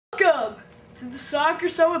Welcome to the soccer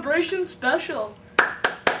celebration special,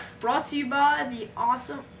 brought to you by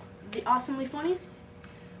TheAwesomely Funny,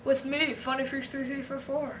 with me, Funny Freaks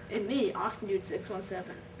 3344, and me, Austin Dude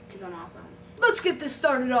 617, because I'm awesome. Let's get this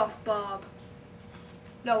started off, Bob.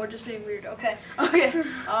 No, we're just being weird. Okay. Okay.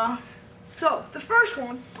 So the first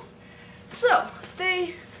one. So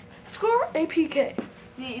they score a PK.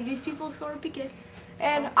 These people score a PK,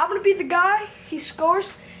 And I'm gonna be the guy. He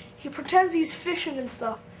scores. He pretends he's fishing and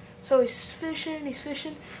stuff. So he's fishing.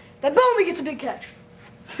 Then boom, he gets a big catch.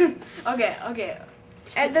 Okay.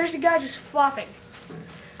 And there's a guy just flopping.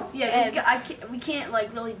 Yeah, this guy, we can't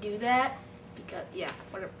like really do that because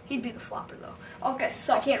whatever. He'd be the flopper though. Okay,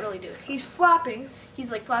 so I can't really do it. he's flopping,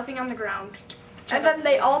 He's like flapping on the ground, and then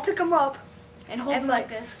they all pick him up, and hold him like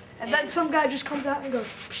this, and then some guy just comes out and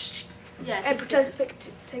goes, and pretends to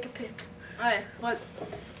take a pic. Alright, but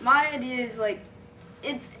my idea is like,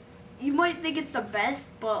 you might think it's the best,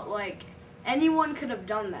 but like anyone could have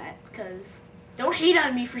done that. Because don't hate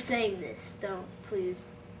on me for saying this. Don't, please.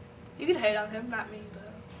 You can hate on him, not me,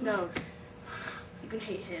 but No, you can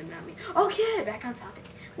hate him, not me. Okay, back on topic.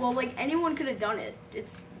 Well, like anyone could have done it.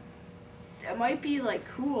 It might be like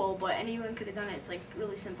cool, but anyone could have done it. It's like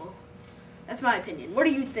really simple. That's my opinion. What do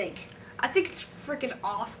you think? I think it's freaking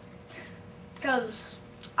awesome. Because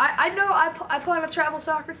I know I play on a travel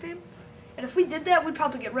soccer team, and if we did that, we'd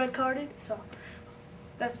probably get red carded. So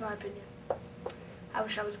that's my opinion. I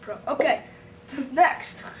wish I was a pro. Okay,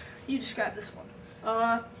 next, you describe this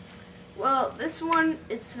one. Well, this one,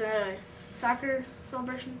 it's a soccer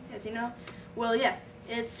celebration, as you know. Well, yeah,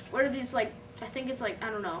 what are these, like, I think it's like, I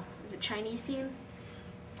don't know, is it Chinese team?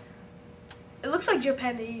 It looks like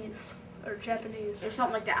Japanese, or Japanese. Or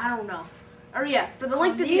something like that, I don't know. Or yeah, for the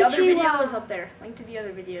link to the other video is up there. Link to the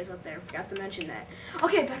other video is up there, forgot to mention that.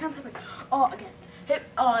 Okay, back on topic.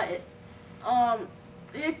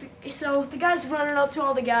 So the guy's running up to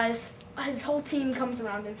all the guys, his whole team comes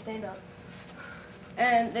around him, stand up.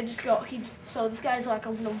 And they just go, so this guy's like,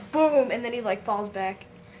 boom, and then he like falls back.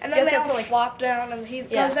 And then they all flop down, and he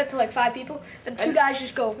does that to like 5 people. Then 2 guys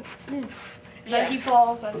just go, oof, and then he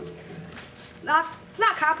falls, and it's not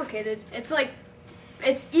complicated. It's like,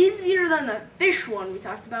 it's easier than the fish one we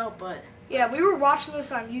talked about, but. Yeah, we were watching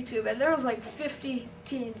this on YouTube, and there was like 50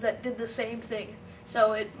 teams that did the same thing.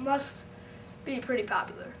 So it must be pretty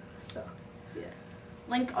popular. So. Yeah.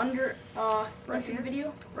 Link under, link to the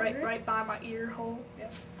video. Right by my ear hole. Yeah.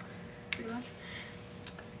 Pretty much.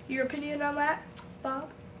 Your opinion on that, Bob?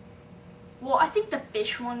 Well, I think the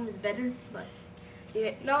fish one was better, but.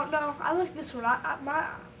 Yeah. No. I like this one.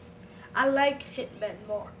 I like Hitmen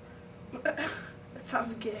more. That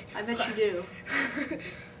sounds gay. I bet you do.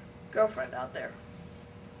 Girlfriend out there.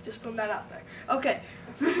 Just putting that out there. Okay.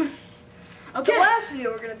 Okay. The last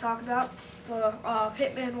video we're gonna talk about, the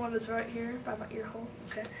Hitman one is right here by my ear hole.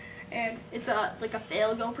 Okay. And it's like a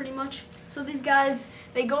fail go pretty much. So these guys,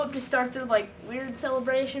 they go up to start their like weird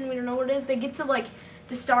celebration. We don't know what it is. They get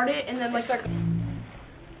to start it, and then like start.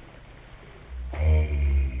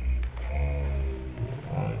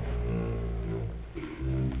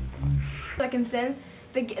 Seconds in,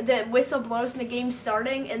 the whistle blows and the game's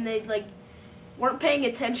starting, and they like weren't paying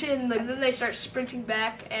attention, and then they start sprinting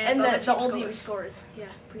back, and the old team scores. Yeah,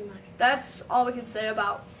 pretty much. That's all we can say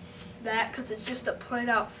about that, because it's just a plain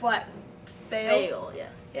out flat fail. Yeah.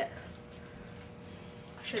 Yes.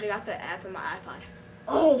 I should have got the app on my iPod.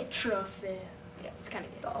 Ultra fail. Yeah, it's kind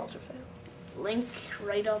of good. The ultra fail. Link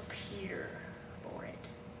right up here for it.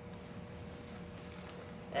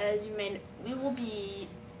 As you may know, we will be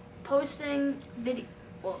posting video.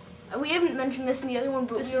 Well, we haven't mentioned this in the other one,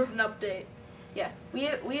 but this is an update. Yeah, we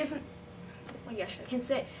haven't. Oh gosh, I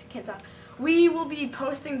can't talk. We will be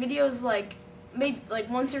posting videos like maybe like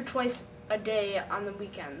once or twice a day on the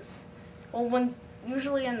weekends. Well,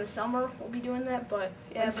 usually in the summer we'll be doing that, but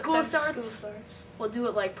when school starts, we'll do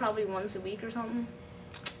it like probably once a week or something.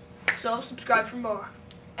 So subscribe for more.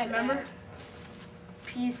 And remember,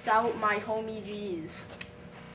 peace out, my homie G's.